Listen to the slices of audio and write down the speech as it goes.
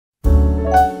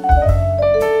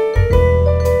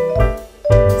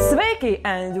Sveiki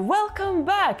and welcome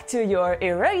back to your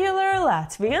irregular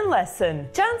Latvian lesson.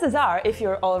 Chances are, if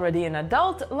you're already an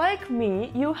adult like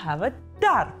me, you have a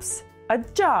darbs, a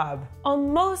job.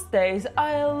 On most days,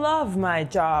 I love my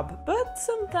job, but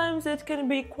sometimes it can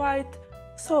be quite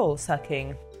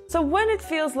soul-sucking. So when it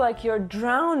feels like you're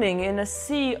drowning in a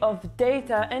sea of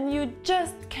data and you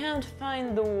just can't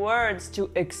find the words to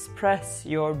express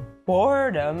your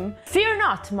boredom, fear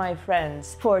not, my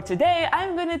friends. For today,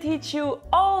 I'm gonna teach you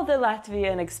all the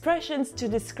Latvian expressions to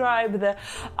describe the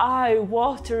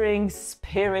eye-watering,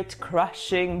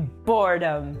 spirit-crushing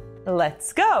boredom.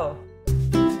 Let's go!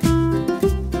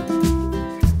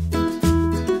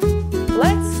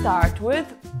 Let's start with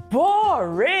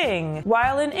boring.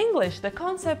 While in English the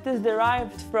concept is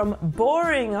derived from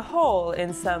boring a hole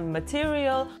in some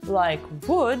material like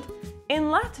wood, in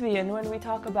Latvian when we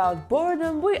talk about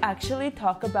boredom we actually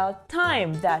talk about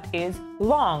time that is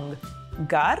long.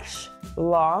 Garš,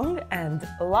 long, and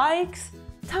laiks,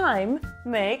 time,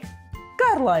 make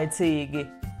garlaicīgi.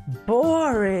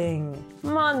 Boring.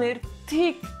 Man ir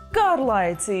tik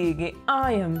garlaicīgi.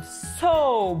 I am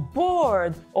so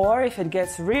bored. Or if it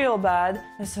gets real bad,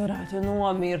 es varētu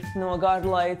nomirt no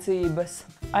garlaicības.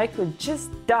 I could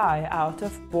just die out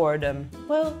of boredom.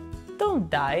 Well, don't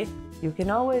die. You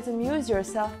can always amuse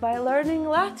yourself by learning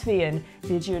Latvian.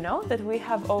 Did you know that we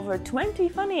have over 20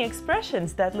 funny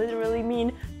expressions that literally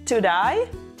mean to die?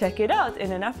 Check it out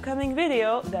in an upcoming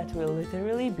video that will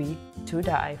literally be to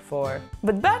die for.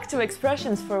 But back to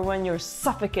expressions for when you're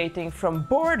suffocating from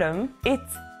boredom.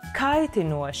 It's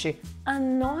kaitinoši,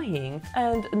 annoying,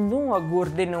 and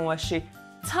nogurdinoši,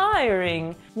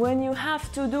 tiring, when you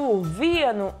have to do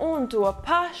vienu un to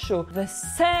pašu, the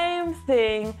same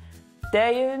thing,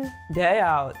 day in, day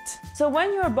out. So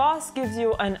when your boss gives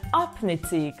you an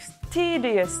apnicīgs,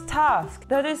 tedious task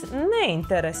that is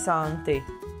neinteresanti,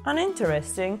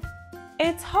 uninteresting,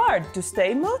 it's hard to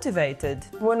stay motivated.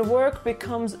 When work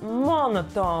becomes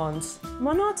monotonous,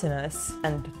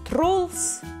 and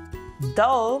trulls,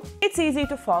 dull, it's easy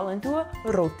to fall into a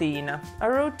routine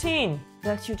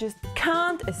that you just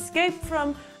can't escape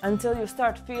from until you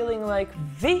start feeling like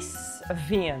viss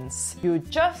viens. You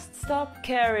just stop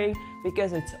caring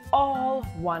because it's all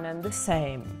one and the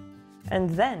same. And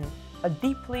then a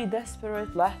deeply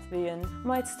desperate Latvian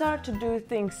might start to do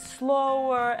things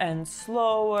slower and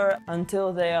slower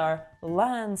until they are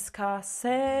lēns kā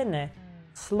sēne,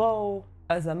 slow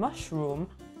as a mushroom,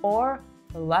 or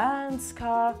lēns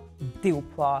kā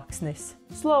divplāksnis,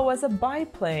 slow as a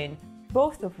biplane,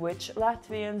 both of which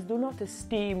Latvians do not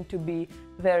esteem to be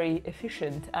very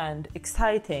efficient and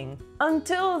exciting.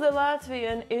 Until the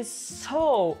Latvian is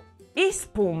so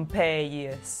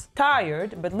izpumpējies,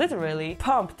 tired, but literally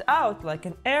pumped out like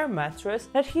an air mattress,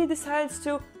 that he decides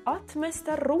to atmest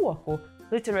ar roku,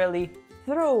 literally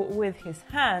throw with his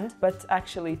hand, but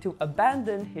actually to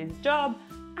abandon his job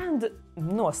and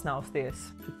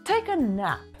nosnausties, to take a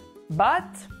nap.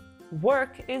 But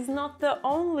work is not the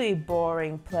only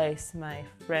boring place, my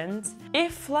friends.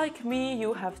 If, like me,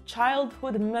 you have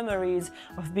childhood memories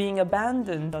of being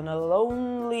abandoned on a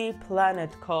lonely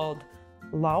planet called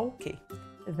Lauki,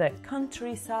 the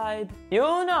countryside, you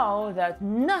know that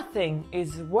nothing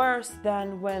is worse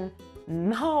than when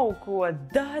nav ko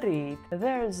darīt,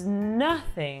 there's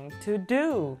nothing to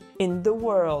do. In the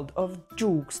world of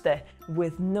džūkste,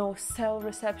 with no cell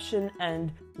reception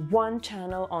and one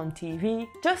channel on TV,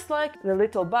 just like the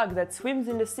little bug that swims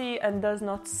in the sea and does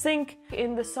not sink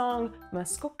in the song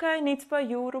Maz kukainīts pa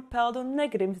jūru peld un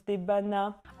negrimst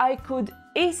dibenā. I could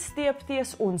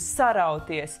izstiepties un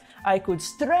sarauties. I could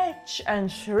stretch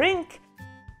and shrink,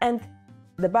 and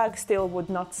the bug still would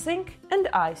not sink, and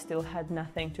I still had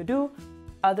nothing to do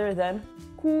other than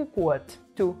kūkot,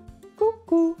 to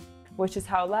cuckoo, which is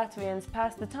how Latvians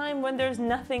pass the time when there's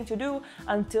nothing to do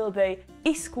until they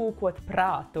izkūkot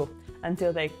prātu,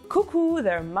 until they cuckoo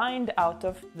their mind out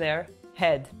of their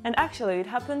head. And actually it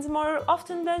happens more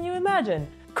often than you imagine.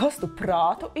 Kas tu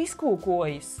prātu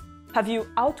izkūkojis? Have you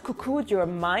out-cuckooed your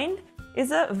mind?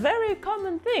 Is a very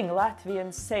common thing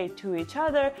Latvians say to each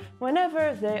other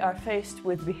whenever they are faced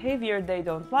with behavior they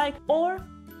don't like or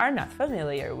are not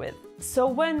familiar with. So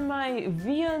when my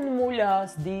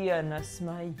vienmuļās dienas,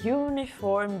 my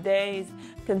uniform days,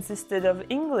 consisted of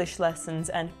English lessons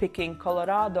and picking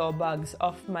Colorado bugs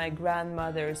off my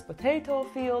grandmother's potato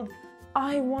field,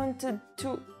 I wanted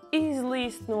to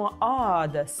izlīst no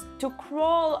ādas, to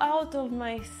crawl out of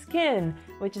my skin,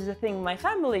 which is a thing my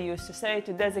family used to say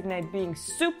to designate being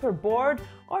super bored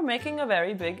or making a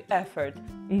very big effort.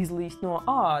 Izlīst no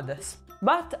ādas.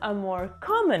 But a more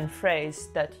common phrase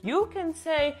that you can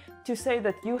say to say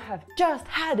that you have just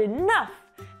had enough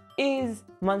is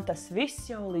man tas viss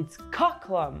jau līdz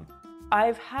kaklam.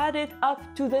 I've had it up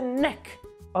to the neck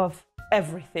of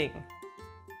everything.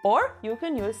 Or you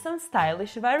can use some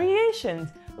stylish variations,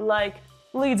 like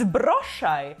līdz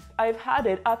brošai, I've had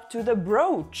it up to the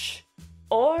brooch.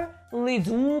 Or līdz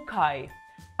lūkai,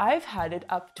 I've had it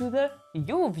up to the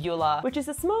uvula, which is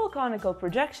a small conical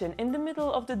projection in the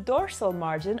middle of the dorsal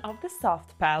margin of the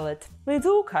soft palate. Līdz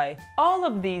lūkai. All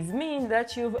of these mean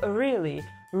that you've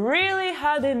really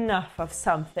had enough of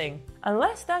something.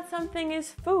 Unless that something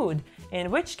is food,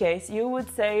 in which case you would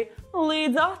say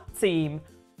līdz acīm.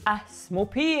 Esmu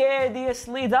pieēdies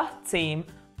līdz acīm.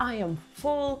 I am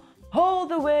full all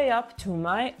the way up to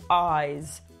my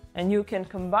eyes. And you can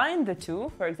combine the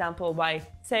two, for example, by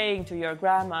saying to your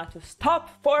grandma to stop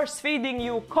force-feeding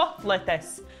you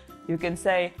kotletes. You can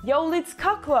say, jau līdz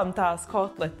kaklam tās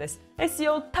kotletes. Es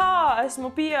jau tā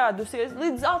esmu pieēdusies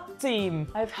līdz acīm.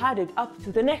 I've had it up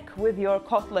to the neck with your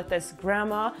kotletes,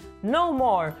 grandma. No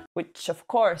more. Which, of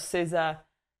course, is a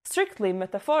strictly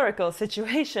metaphorical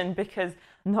situation because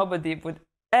nobody would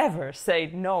ever say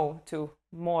no to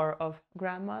more of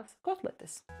grandma's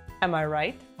kotletes. Am I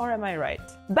right or am I right?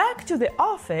 Back to the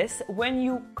office, when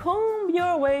you comb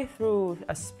your way through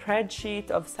a spreadsheet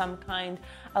of some kind,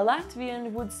 a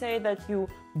Latvian would say that you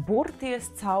burties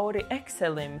cauri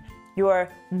Excelim. You are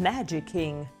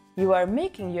magicking. You are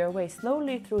making your way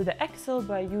slowly through the Excel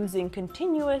by using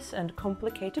continuous and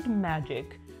complicated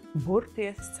magic.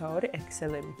 Burties cauri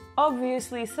Excelim.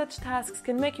 Obviously, such tasks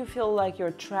can make you feel like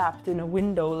you're trapped in a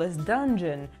windowless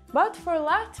dungeon. But for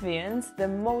Latvians, the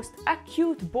most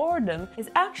acute boredom is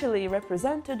actually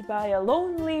represented by a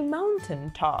lonely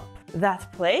mountain top. That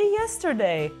play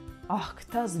yesterday, ak,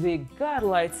 tas bija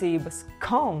garlaicības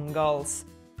kalngals.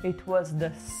 It was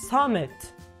the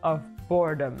summit of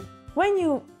boredom. When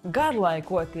you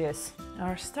garlaikoties,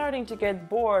 are starting to get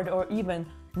bored, or even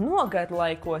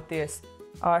nogarlaikoties,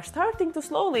 are starting to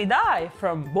slowly die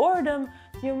from boredom,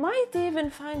 you might even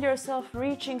find yourself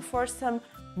reaching for some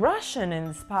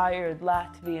Russian-inspired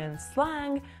Latvian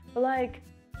slang like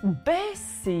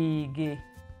besīgi,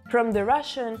 from the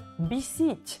Russian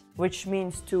bisit, which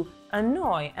means to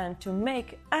annoy and to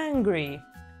make angry.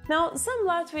 Now, some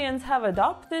Latvians have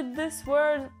adopted this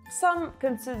word, some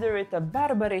consider it a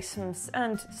barbarism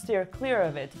and steer clear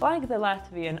of it, like the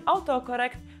Latvian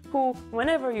autocorrect, who,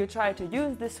 whenever you try to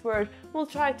use this word, will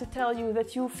try to tell you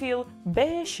that you feel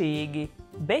bēšīgi,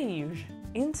 beige,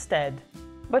 instead.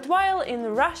 But while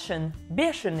in Russian,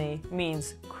 bешеный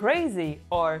means crazy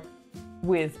or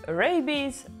with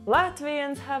rabies,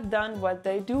 Latvians have done what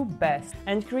they do best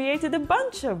and created a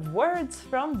bunch of words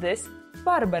from this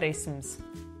barbarisms.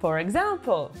 For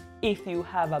example, if you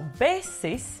have a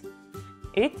besis,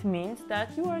 it means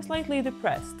that you are slightly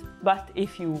depressed. But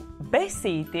if you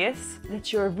besīties,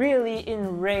 that you're really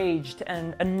enraged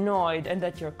and annoyed and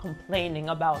that you're complaining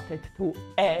about it to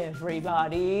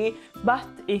everybody. But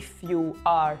if you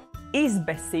are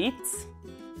izbesīts,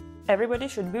 everybody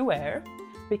should beware,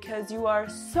 because you are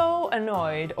so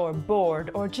annoyed or bored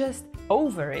or just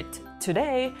over it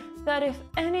today that if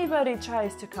anybody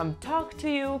tries to come talk to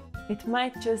you, it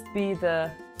might just be the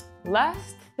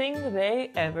last thing they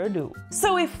ever do.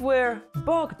 So if we're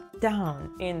bogged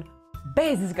down in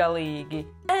bezgalīgi,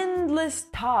 endless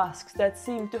tasks that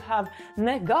seem to have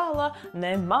ne gala,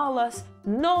 ne malas,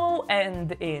 no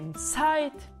end in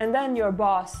sight, and then your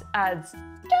boss adds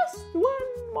just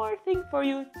one more thing for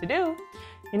you to do.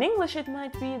 In English it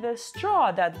might be the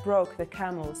straw that broke the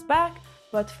camel's back,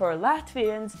 but for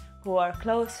Latvians who are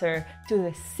closer to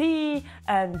the sea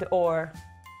and or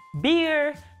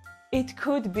beer, it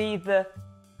could be the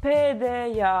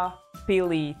pēdējā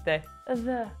pilīte,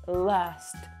 the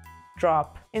last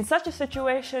drop. In such a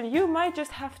situation, you might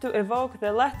just have to evoke the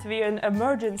Latvian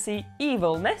emergency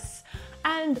evilness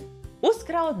and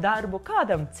uzkraut darbu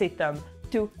kādam citam,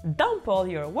 to dump all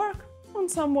your work on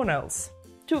someone else,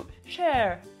 to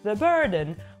share the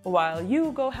burden while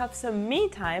you go have some me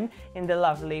time in the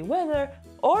lovely weather,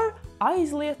 or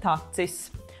aizliet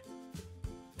acis.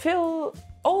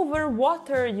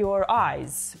 Overwater your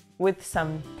eyes with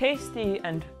some tasty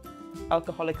and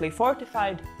alcoholically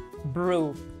fortified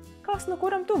brew. Kas nu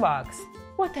kuram tuvāks?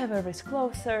 Whatever is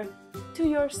closer to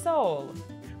your soul.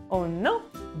 Un nu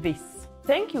viss.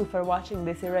 Thank you for watching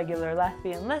this irregular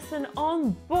Latvian lesson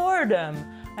on boredom.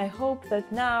 I hope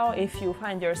that now, if you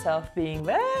find yourself being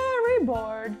very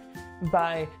bored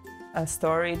by a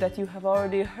story that you have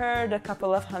already heard a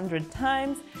couple of 100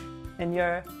 times, and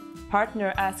your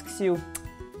partner asks you,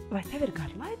 vai tev ir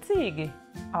garlaicīgi?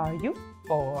 Are you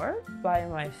bored by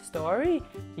my story?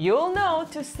 You'll know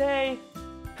to say,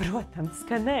 Protams,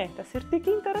 ka nē, tas ir tik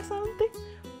interesanti.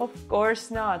 Of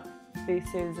course not.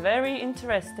 This is very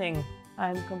interesting.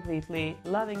 I'm completely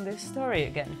loving this story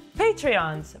again.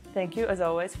 Patreons, thank you as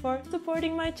always for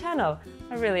supporting my channel.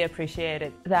 I really appreciate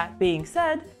it. That being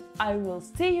said, I will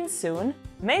see you soon.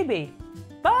 Maybe.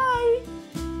 Bye!